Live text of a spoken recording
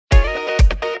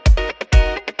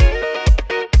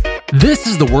This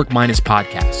is the Work Minus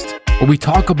podcast, where we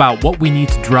talk about what we need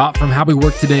to drop from how we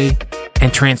work today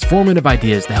and transformative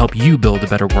ideas to help you build a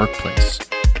better workplace.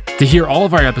 To hear all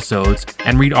of our episodes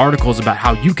and read articles about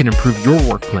how you can improve your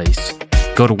workplace,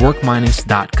 go to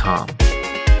workminus.com.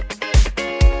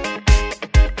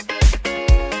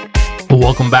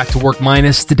 Welcome back to Work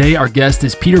Minus. Today, our guest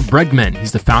is Peter Bregman.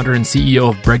 He's the founder and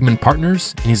CEO of Bregman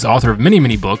Partners, and he's the author of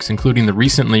many books, including the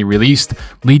recently released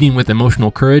Leading with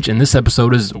Emotional Courage, and this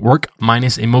episode is Work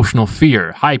Minus Emotional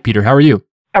Fear. Hi, Peter. How are you?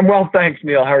 I'm well, thanks,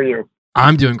 Neil. How are you?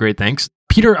 I'm doing great, thanks.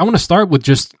 Peter, I want to start with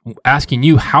just asking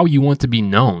you how you want to be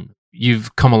known.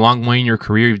 You've come a long way in your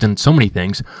career. You've done so many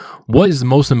things. What is the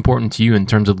most important to you in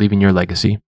terms of leaving your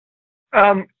legacy?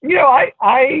 I'll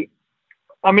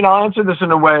answer this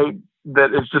in a way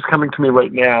that is just coming to me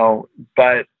right now,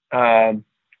 but I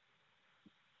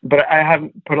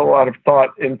haven't put a lot of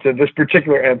thought into this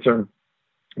particular answer.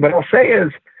 What I'll say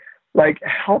is, like,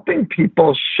 helping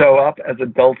people show up as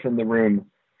adults in the room.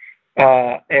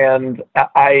 And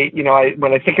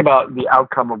when I think about the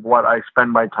outcome of what I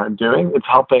spend my time doing, it's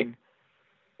helping,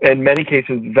 in many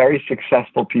cases, very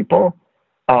successful people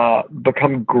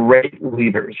become great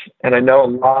leaders. And I know a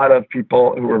lot of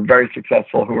people who are very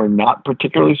successful who are not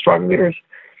particularly strong leaders.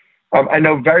 I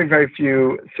know very, very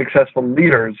few successful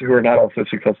leaders who are not also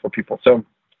successful people. So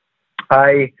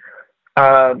I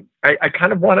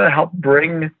kind of want to help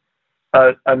bring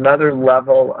another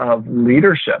level of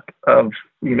leadership, of,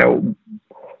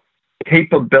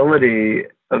 capability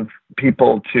of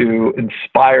people to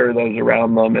inspire those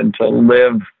around them and to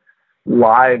live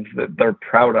lives that they're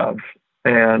proud of,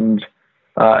 and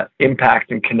impact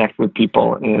and connect with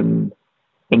people in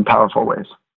powerful ways.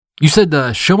 You said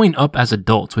showing up as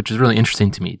adults, which is really interesting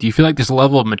to me. Do you feel like there's a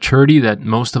level of maturity that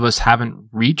most of us haven't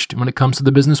reached when it comes to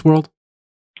the business world?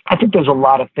 I think there's a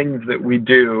lot of things that we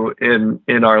do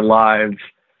in our lives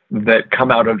that come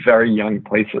out of very young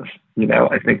places.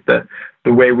 I think that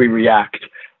the way we react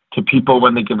to people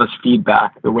when they give us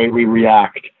feedback, the way we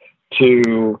react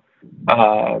to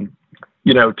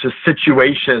to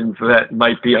situations that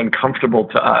might be uncomfortable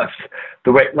to us,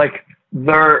 the way,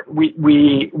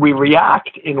 we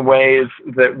react in ways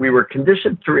that we were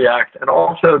conditioned to react, and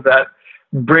also that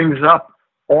brings up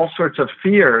all sorts of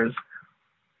fears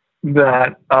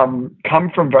that come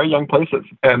from very young places.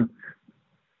 And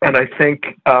I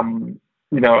think, as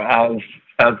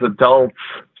adults,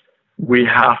 we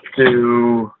have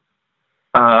to,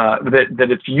 that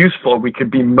it's useful. We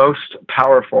could be most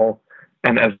powerful,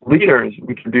 and as leaders,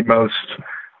 we can be most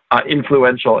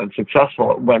influential and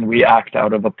successful when we act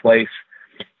out of a place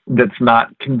that's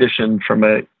not conditioned from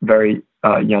a very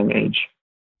young age.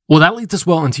 Well, that leads us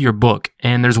well into your book.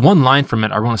 And there's one line from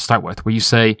it I want to start with, where you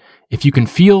say, if you can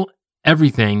feel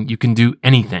everything, you can do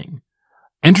anything.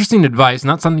 Interesting advice,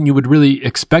 not something you would really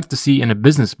expect to see in a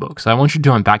business book. So I want you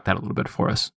to unpack that a little bit for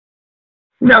us.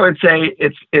 No, it's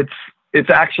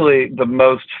actually the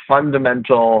most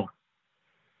fundamental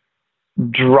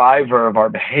driver of our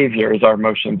behavior is our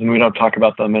emotions, and we don't talk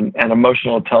about them. And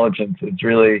emotional intelligence is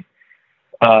really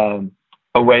a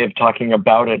way of talking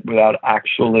about it without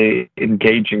actually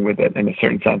engaging with it in a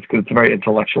certain sense, because it's a very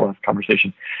intellectual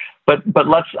conversation. But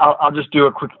I'll just do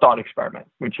a quick thought experiment,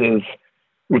 which I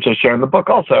share in the book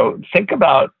also. Think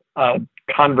about a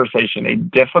conversation, a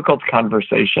difficult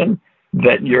conversation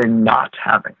that you're not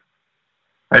having.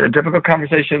 Right? A difficult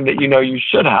conversation that you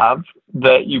should have,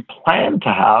 that you plan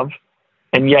to have,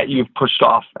 and yet you've pushed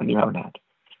off and you haven't had.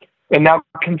 And now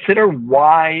consider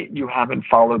why you haven't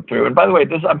followed through. And by the way,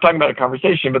 I'm talking about a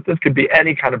conversation, but this could be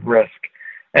any kind of risk,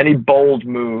 any bold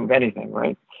move, anything,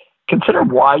 right? Consider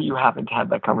why you haven't had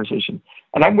that conversation.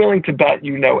 And I'm willing to bet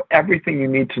you know everything you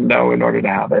need to know in order to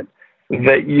have it,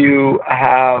 that you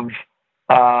have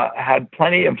had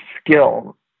plenty of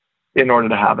skill in order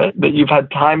to have it, that you've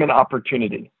had time and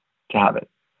opportunity to have it.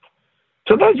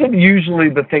 So those are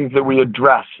usually the things that we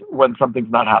address when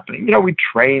something's not happening. We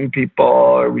train people,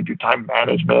 or we do time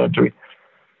management,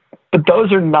 but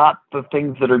those are not the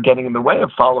things that are getting in the way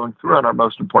of following through on our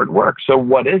most important work. So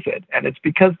what is it? And it's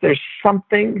because there's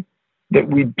something that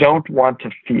we don't want to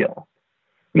feel.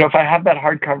 If I have that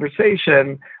hard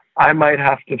conversation, I might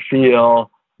have to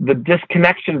feel the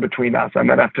disconnection between us. I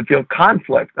might have to feel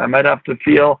conflict. I might have to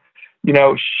feel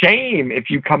shame if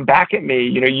you come back at me.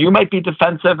 You might be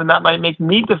defensive, and that might make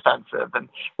me defensive,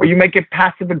 or you might get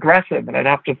passive aggressive, and I'd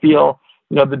have to feel,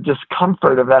 the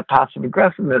discomfort of that passive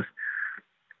aggressiveness.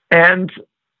 And,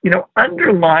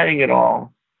 underlying it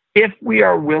all, if we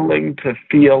are willing to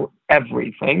feel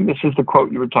everything, this is the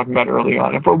quote you were talking about early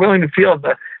on, if we're willing to feel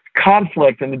the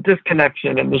conflict and the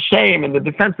disconnection and the shame and the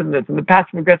defensiveness and the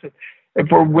passive aggressive, if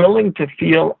we're willing to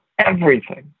feel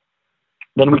everything,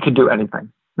 then we could do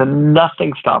anything. Then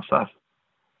nothing stops us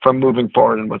from moving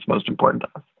forward in what's most important to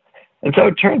us. And so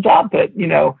it turns out that,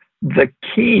 the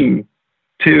key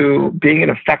to being an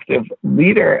effective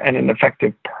leader and an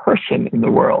effective person in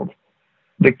the world,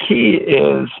 the key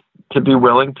is to be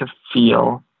willing to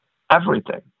feel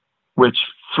everything, which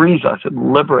frees us, it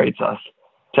liberates us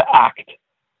to act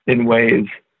in ways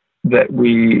that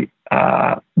we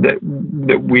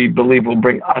believe will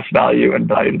bring us value and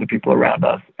value to the people around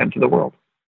us and to the world.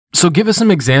 So give us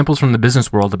some examples from the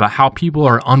business world about how people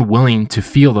are unwilling to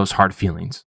feel those hard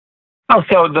feelings. Oh,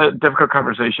 so the difficult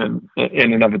conversation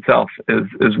in and of itself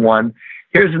is one.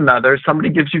 Here's another. Somebody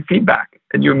gives you feedback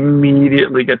and you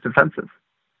immediately get defensive,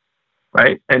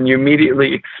 right? And you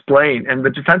immediately explain. And the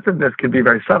defensiveness can be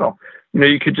very subtle.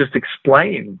 You could just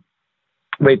explain,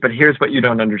 wait, but here's what you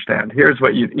don't understand. Here's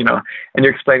what and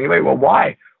you're explaining, wait, well,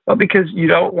 why? Well, because you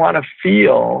don't want to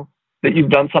feel that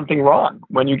you've done something wrong.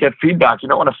 When you get feedback, you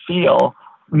don't want to feel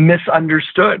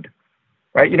misunderstood,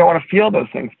 right? You don't want to feel those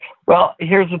things. Well,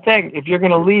 here's the thing. If you're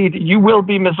going to lead, you will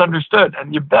be misunderstood,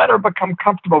 and you better become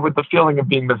comfortable with the feeling of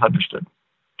being misunderstood.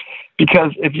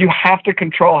 Because if you have to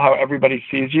control how everybody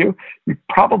sees you, you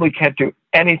probably can't do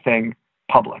anything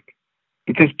public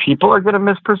because people are going to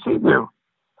misperceive you.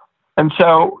 And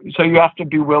so you have to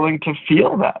be willing to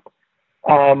feel that.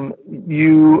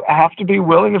 You have to be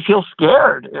willing to feel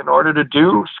scared in order to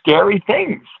do scary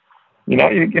things.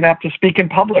 You're going to have to speak in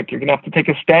public. You're going to have to take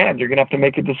a stand. You're going to have to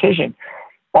make a decision.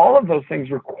 All of those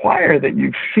things require that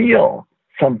you feel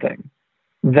something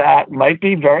that might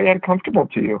be very uncomfortable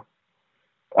to you.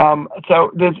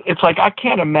 So it's like, I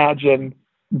can't imagine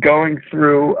going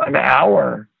through an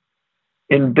hour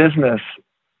in business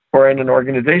or in an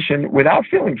organization without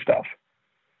feeling stuff.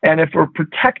 And if we're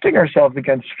protecting ourselves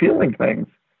against feeling things,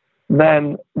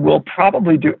 then we'll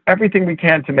probably do everything we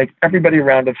can to make everybody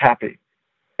around us happy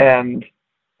and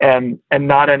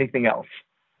not anything else.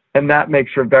 And that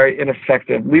makes for very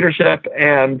ineffective leadership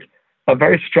and a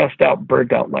very stressed out,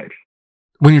 burnt out life.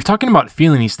 When you're talking about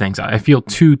feeling these things, I feel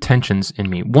two tensions in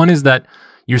me. One is that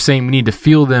you're saying we need to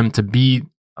feel them to be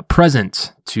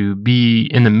present, to be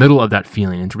in the middle of that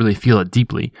feeling and to really feel it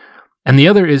deeply. And the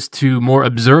other is to more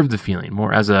observe the feeling,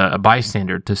 more as a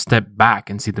bystander, to step back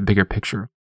and see the bigger picture.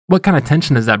 What kind of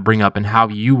tension does that bring up in how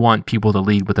you want people to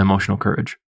lead with emotional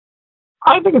courage?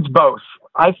 I think it's both.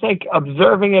 I think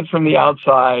observing it from the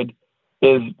outside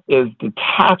is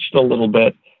detached a little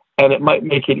bit, and it might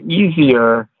make it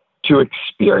easier to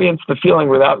experience the feeling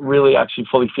without really actually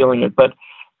fully feeling it. But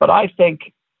I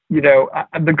think,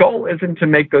 the goal isn't to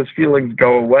make those feelings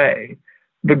go away.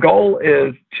 The goal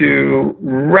is to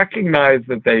recognize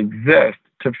that they exist,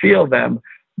 to feel them,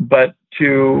 but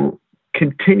to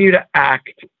continue to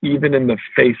act even in the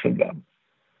face of them.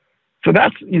 So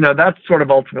that's sort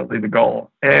of ultimately the goal.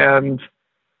 And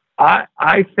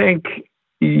I think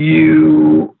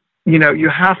you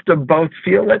have to both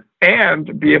feel it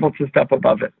and be able to step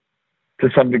above it to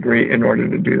some degree in order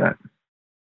to do that.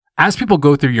 As people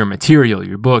go through your material,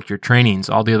 your book, your trainings,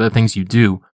 all the other things you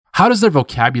do, how does their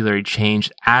vocabulary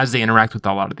change as they interact with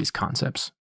a lot of these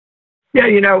concepts? Yeah,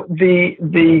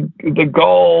 the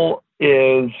goal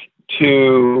is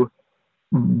to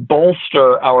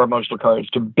bolster our emotional courage,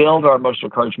 to build our emotional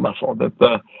courage muscle.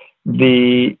 That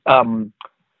the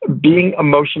being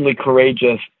emotionally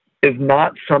courageous is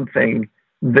not something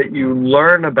that you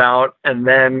learn about and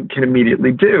then can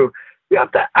immediately do. You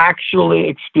have to actually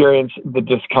experience the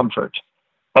discomfort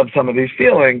of some of these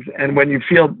feelings. And when you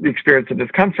feel the experience of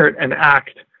discomfort and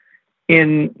act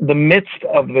in the midst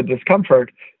of the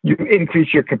discomfort, you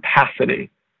increase your capacity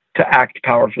to act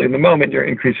powerfully. In the moment, you're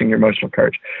increasing your emotional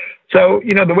courage. So,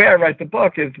 the way I write the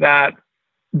book is that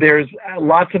there's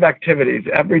lots of activities.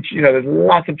 There's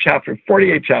lots of chapters,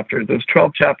 48 chapters. There's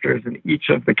 12 chapters in each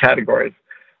of the categories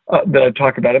that I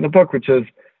talk about in the book, which is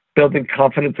building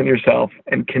confidence in yourself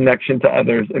and connection to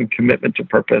others and commitment to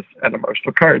purpose and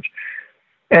emotional courage.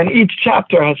 And each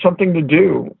chapter has something to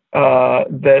do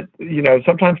that,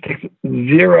 sometimes takes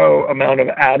zero amount of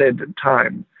added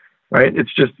time, right?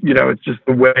 It's just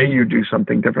the way you do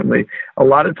something differently. A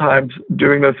lot of times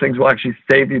doing those things will actually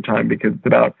save you time because it's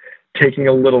about taking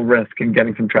a little risk and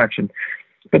getting some traction.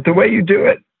 But the way you do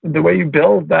it, the way you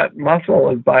build that muscle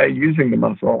is by using the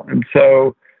muscle. And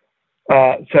so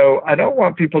I don't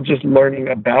want people just learning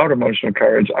about emotional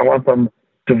courage. I want them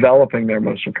developing their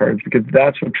emotional courage because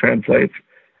that's what translates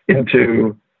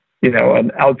into,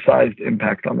 an outsized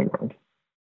impact on the world.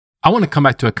 I want to come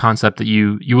back to a concept that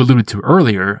you alluded to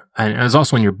earlier, and it was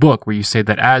also in your book where you say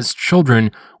that as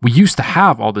children, we used to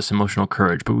have all this emotional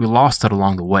courage, but we lost it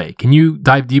along the way. Can you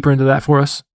dive deeper into that for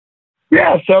us?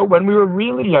 Yeah, so when we were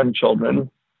really young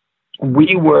children,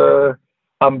 we were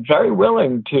very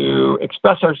willing to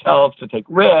express ourselves, to take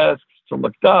risks, to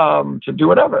look dumb, to do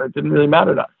whatever. It didn't really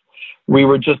matter to us. We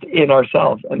were just in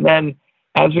ourselves. And then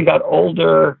as we got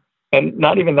older, and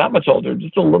not even that much older,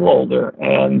 just a little older,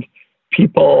 and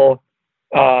people,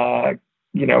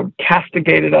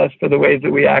 castigated us for the ways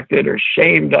that we acted or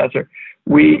shamed us, or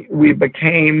we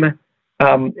became,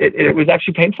 it was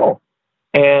actually painful,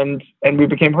 and we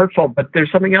became hurtful. But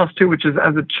there's something else too, which is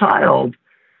as a child,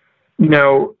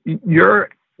 you're,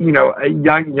 a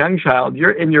young child,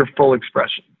 you're in your full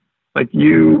expression. Like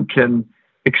you can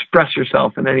express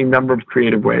yourself in any number of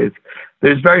creative ways.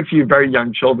 There's very few very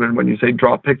young children when you say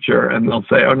draw a picture and they'll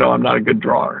say, oh no, I'm not a good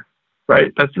drawer,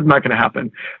 right? That's just not going to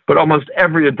happen. But almost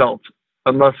every adult,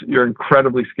 unless you're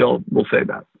incredibly skilled, will say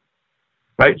that,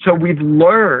 right? So we've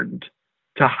learned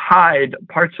to hide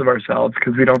parts of ourselves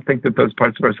because we don't think that those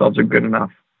parts of ourselves are good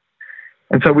enough.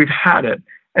 And so we've had it,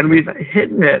 and we've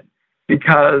hidden it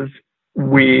because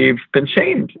we've been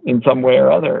shamed in some way or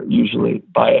other, usually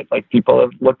by it. Like people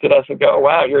have looked at us and go,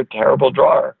 wow, you're a terrible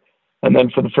drawer. And then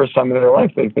for the first time in their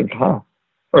life, they think, huh.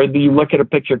 Or you look at a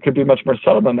picture, it could be much more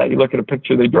subtle than that. You look at a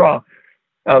picture they draw,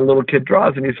 a little kid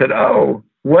draws, and you said, oh,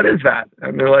 what is that?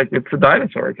 And they're like, it's a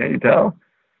dinosaur, can't you tell?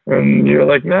 And you're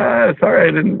like, nah, sorry,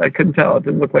 I couldn't tell. It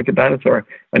didn't look like a dinosaur.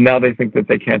 And now they think that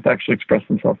they can't actually express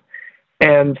themselves.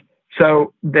 And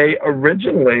so they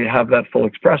originally have that full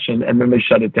expression, and then they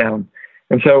shut it down.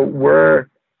 And so we're,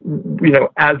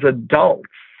 as adults,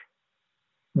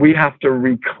 we have to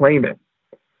reclaim it.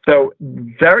 So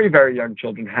very, very young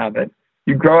children have it.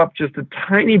 You grow up just a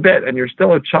tiny bit and you're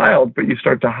still a child, but you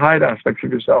start to hide aspects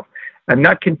of yourself. And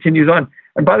that continues on.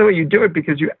 And by the way, you do it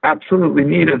because you absolutely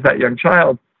need, as that young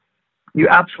child, you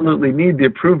absolutely need the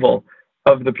approval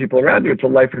of the people around you. It's a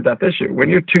life or death issue. When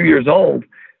you're 2 years old,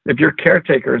 if your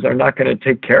caretakers are not going to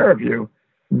take care of you,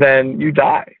 then you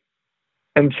die.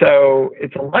 And so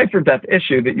it's a life or death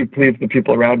issue that you please the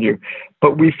people around you.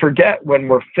 But we forget when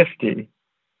we're 50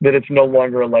 that it's no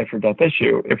longer a life or death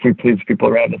issue if we please people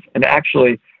around us. And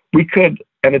actually, we could,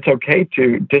 and it's okay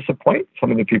to disappoint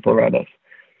some of the people around us.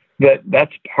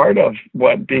 That's part of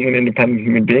what being an independent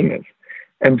human being is.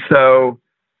 And so,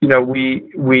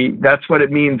 we that's what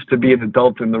it means to be an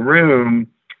adult in the room,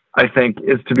 I think,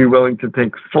 is to be willing to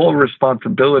take full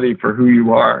responsibility for who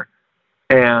you are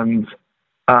and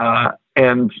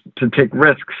to take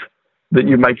risks that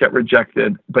you might get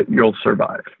rejected, but you'll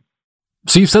survive.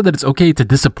 So you've said that it's okay to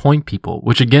disappoint people,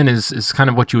 which again is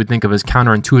kind of what you would think of as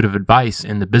counterintuitive advice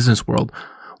in the business world.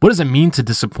 What does it mean to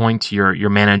disappoint your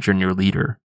manager and your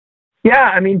leader?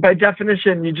 Yeah, I mean, by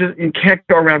definition, you can't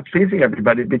go around pleasing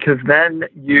everybody, because then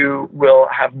you will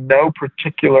have no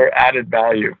particular added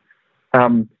value.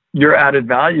 Your added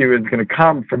value is going to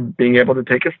come from being able to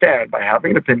take a stand, by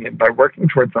having an opinion, by working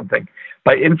towards something,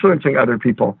 by influencing other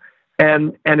people.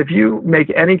 And if you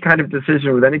make any kind of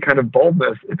decision with any kind of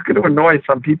boldness, it's going to annoy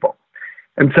some people.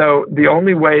 And so the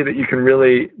only way that you can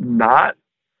really not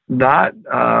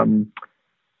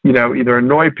either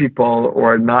annoy people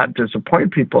or not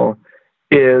disappoint people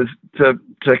is to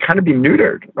kind of be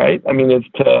neutered, right? I mean, is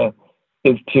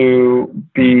to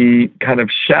be kind of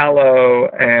shallow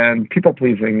and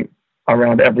people-pleasing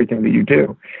around everything that you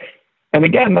do. And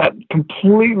again, that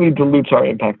completely dilutes our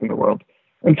impact in the world.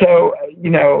 And so,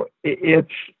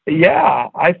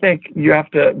 I think you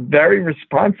have to very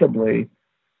responsibly,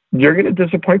 you're going to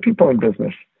disappoint people in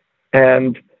business.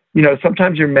 And,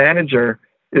 sometimes your manager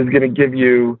is going to give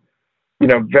you,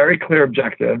 very clear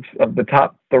objectives of the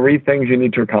top 3 things you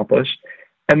need to accomplish.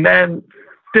 And then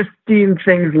 15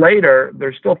 things later,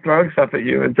 they're still throwing stuff at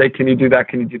you and say, can you do that?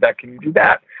 Can you do that? Can you do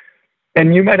that?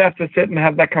 And you might have to sit and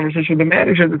have that conversation with the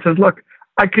manager that says, look,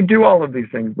 I could do all of these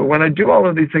things, but when I do all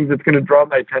of these things, it's going to draw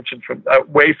my attention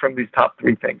away from these top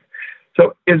 3 things.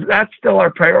 So is that still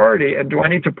our priority? And do I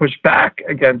need to push back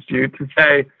against you to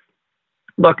say,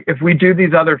 look, if we do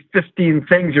these other 15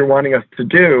 things you're wanting us to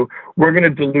do, we're going to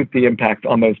dilute the impact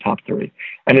on those top 3.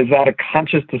 And is that a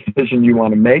conscious decision you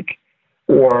want to make?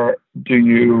 Or do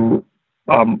you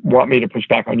want me to push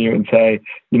back on you and say,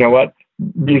 you know what,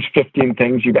 these 15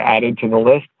 things you've added to the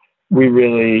list, we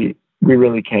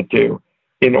really can't do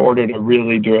in order to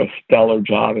really do a stellar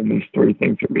job in these 3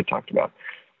 things that we talked about.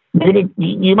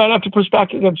 You might have to push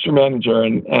back against your manager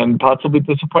and possibly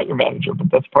disappoint your manager, but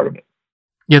that's part of it.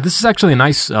 Yeah, this is actually a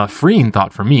nice freeing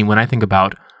thought for me when I think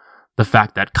about the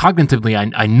fact that cognitively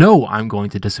I know I'm going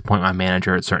to disappoint my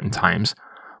manager at certain times,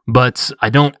 but I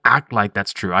don't act like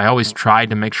that's true. I always try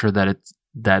to make sure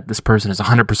that this person is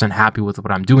 100% happy with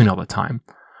what I'm doing all the time.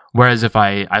 Whereas if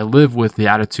I live with the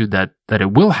attitude that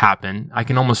it will happen, I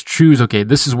can almost choose, okay,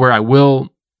 this is where I will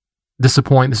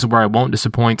disappoint, this is where I won't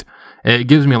disappoint, it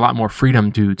gives me a lot more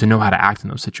freedom to know how to act in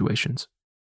those situations.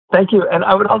 Thank you. And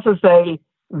I would also say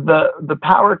the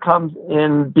power comes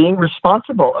in being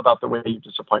responsible about the way you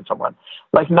disappoint someone.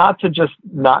 Like not to just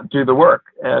not do the work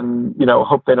and,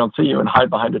 hope they don't see you and hide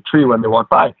behind a tree when they walk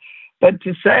by, but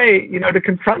to say, to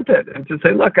confront it and to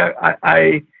say, look,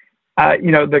 the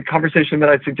conversation that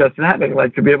I suggested having,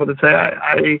 like to be able to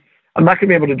say, I'm not going to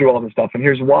be able to do all this stuff, and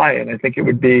here's why. And I think it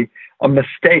would be a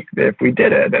mistake if we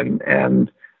did it.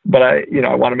 But I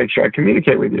want to make sure I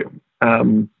communicate with you.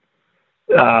 I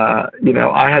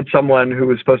had someone who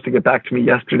was supposed to get back to me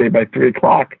yesterday by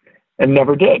 3:00 and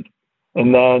never did.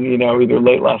 And then, either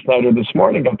late last night or this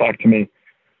morning got back to me.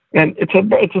 And it's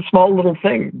a small little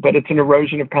thing, but it's an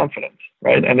erosion of confidence,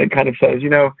 right? And it kind of says,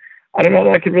 I don't know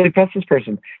that I could really trust this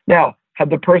person. Now, had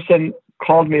the person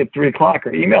called me at 3:00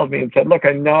 or emailed me and said, look,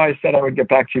 I know I said I would get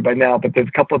back to you by now, but there's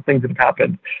a couple of things that have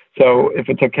happened. So if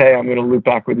it's okay, I'm going to loop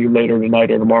back with you later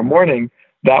tonight or tomorrow morning.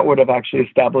 That would have actually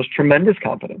established tremendous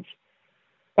confidence.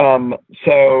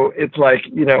 So it's like,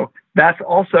 that's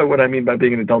also what I mean by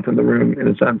being an adult in the room, in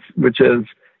a sense, which is,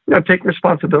 take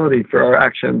responsibility for our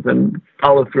actions and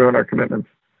follow through on our commitments,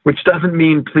 which doesn't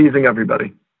mean pleasing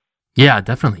everybody. Yeah,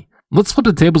 definitely. Let's flip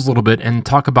the tables a little bit and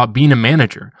talk about being a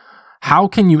manager. How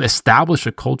can you establish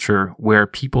a culture where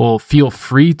people feel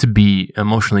free to be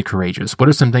emotionally courageous? What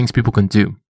are some things people can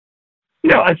do?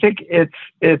 I think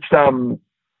it's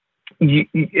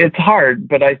hard,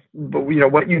 but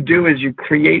what you do is you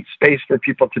create space for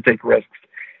people to take risks,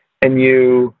 and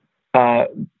you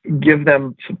give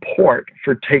them support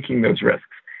for taking those risks.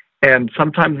 And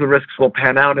sometimes the risks will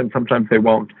pan out, and sometimes they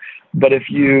won't. But if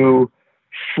you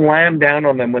slam down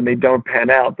on them when they don't pan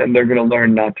out, then they're going to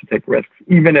learn not to take risks,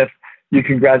 even if you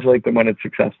congratulate them when it's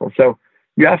successful. So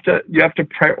you have to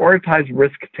prioritize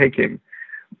risk taking,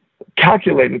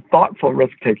 calculated, thoughtful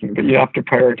risk taking, but you have to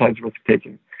prioritize risk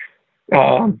taking.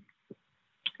 And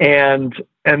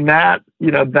that,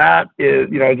 that is,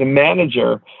 as a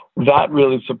manager, that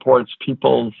really supports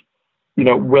people's,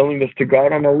 willingness to go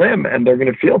out on a limb, and they're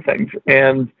going to feel things.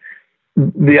 And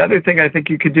the other thing I think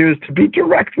you could do is to be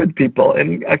direct with people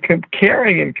in a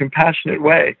caring and compassionate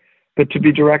way, but to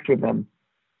be direct with them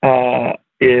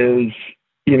is,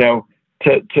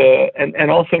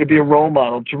 and also to be a role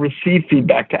model, to receive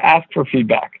feedback, to ask for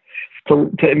feedback,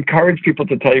 to encourage people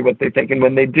to tell you what they think. And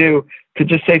when they do, to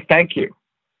just say thank you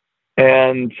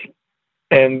and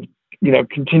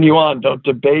continue on. Don't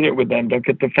debate it with them. Don't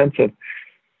get defensive.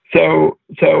 So,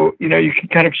 you can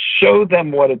kind of show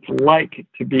them what it's like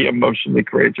to be emotionally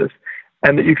courageous,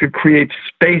 and that you could create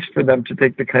space for them to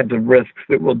take the kinds of risks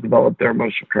that will develop their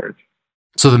emotional courage.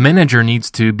 So the manager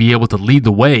needs to be able to lead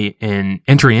the way in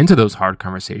entering into those hard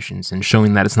conversations and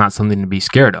showing that it's not something to be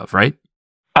scared of, right?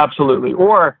 Absolutely.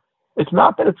 Or it's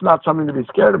not that it's not something to be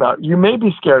scared about. You may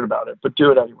be scared about it, but do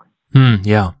it anyway.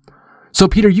 Yeah. So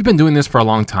Peter, you've been doing this for a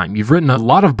long time. You've written a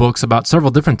lot of books about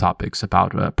several different topics,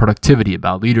 about productivity,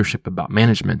 about leadership, about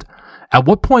management. At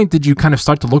what point did you kind of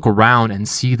start to look around and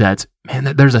see that, man,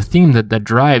 that there's a theme that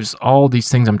drives all these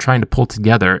things I'm trying to pull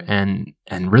together, and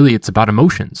really it's about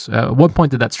emotions? At what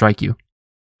point did that strike you?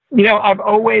 I've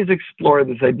always explored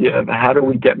this idea of how do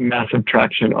we get massive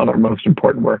traction on our most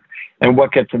important work, and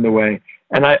what gets in the way.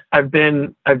 And I've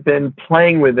been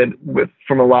playing with it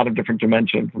from a lot of different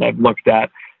dimensions, and I've looked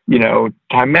at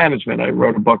time management. I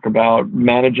wrote a book about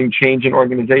managing change in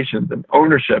organizations and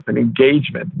ownership and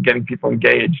engagement, and getting people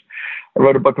engaged. I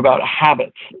wrote a book about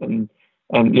habits and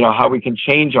how we can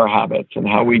change our habits, and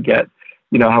how we get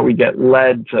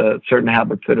led to certain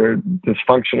habits that are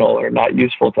dysfunctional or not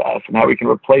useful to us, and how we can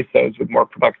replace those with more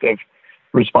productive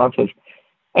responses.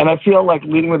 And I feel like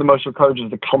leading with emotional courage is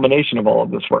the culmination of all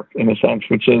of this work, in a sense,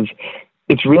 which is,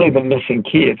 it's really the missing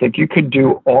key. It's like you could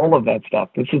do all of that stuff.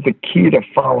 This is the key to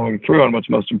following through on what's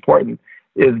most important,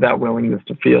 is that willingness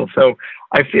to feel. So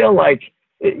I feel like,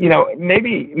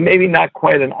 maybe not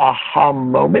quite an aha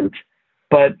moment,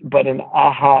 but an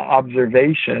aha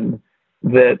observation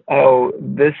that,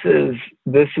 this is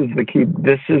the key.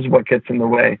 This is what gets in the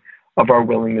way of our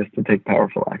willingness to take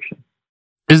powerful action.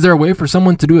 Is there a way for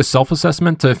someone to do a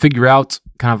self-assessment to figure out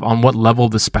kind of on what level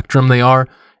of the spectrum they are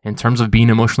in terms of being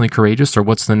emotionally courageous, or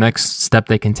what's the next step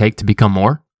they can take to become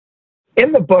more?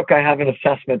 In the book, I have an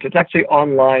assessment. It's actually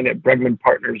online at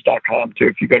bregmanpartners.com too.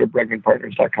 If you go to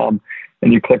bregmanpartners.com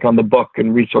and you click on the book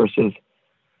and resources,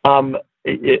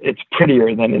 it's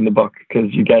prettier than in the book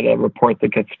because you get a report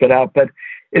that gets spit out. But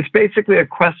it's basically a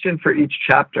question for each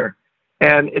chapter.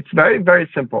 And it's very, very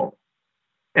simple.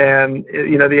 And,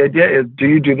 the idea is, do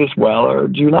you do this well, or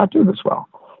do you not do this well?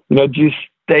 Do you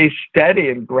stay steady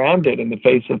and grounded in the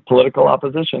face of political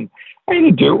opposition. I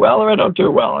either do it well or I don't do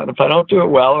it well. And if I don't do it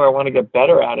well or I want to get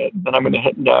better at it, then I'm going to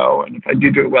hit no. And if I do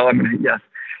it well, I'm going to hit yes.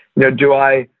 Do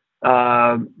I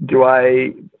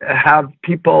have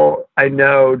people I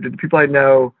know? Do the people I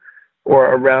know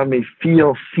or around me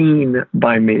feel seen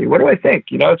by me? What do I think?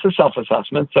 It's a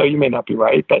self-assessment, so you may not be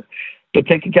right, but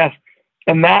take a guess.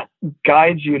 And that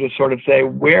guides you to sort of say,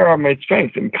 where are my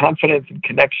strengths in confidence and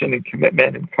connection and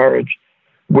commitment and courage?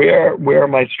 Where are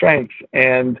my strengths,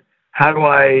 and how do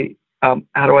I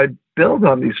build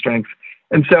on these strengths?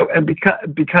 And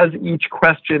because each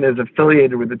question is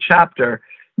affiliated with a chapter,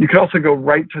 you can also go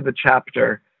right to the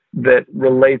chapter that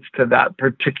relates to that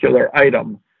particular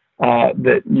item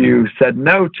that you said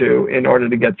no to in order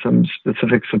to get some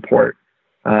specific support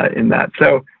in that.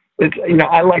 So it's,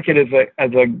 I like it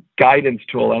as a guidance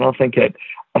tool. I don't think it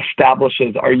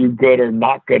establishes, are you good or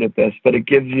not good at this, but it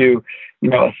gives you,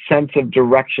 a sense of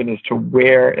direction as to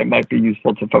where it might be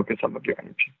useful to focus some of your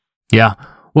energy. Yeah.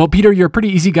 Well, Peter, you're a pretty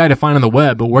easy guy to find on the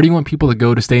web, but where do you want people to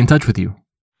go to stay in touch with you?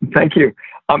 Thank you.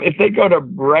 If they go to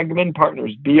Bregman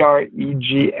Partners,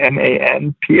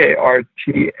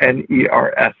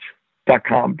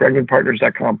 BregmanPartners.com,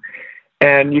 BregmanPartners.com,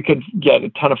 and you can get a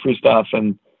ton of free stuff,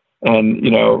 and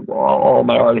all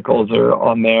my articles are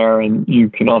on there, and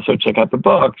you can also check out the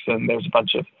books, and there's a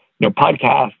bunch of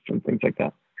podcasts and things like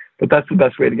that. But that's the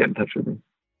best way to get in touch with me.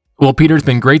 Well, Peter, it's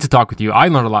been great to talk with you. I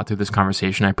learned a lot through this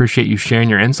conversation. I appreciate you sharing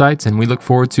your insights, and we look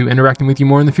forward to interacting with you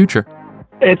more in the future.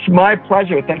 It's my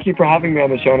pleasure. Thank you for having me on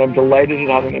the show, and I'm delighted it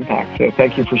had an impact. So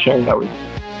thank you for sharing that with me.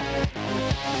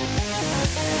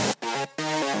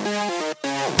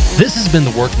 This has been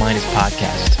the Work Minus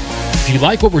podcast. If you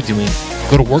like what we're doing,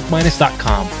 go to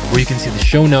workminus.com, where you can see the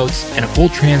show notes and a full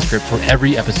transcript for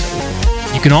every episode.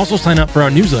 You can also sign up for our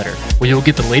newsletter, where you'll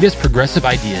get the latest progressive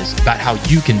ideas about how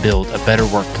you can build a better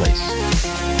workplace.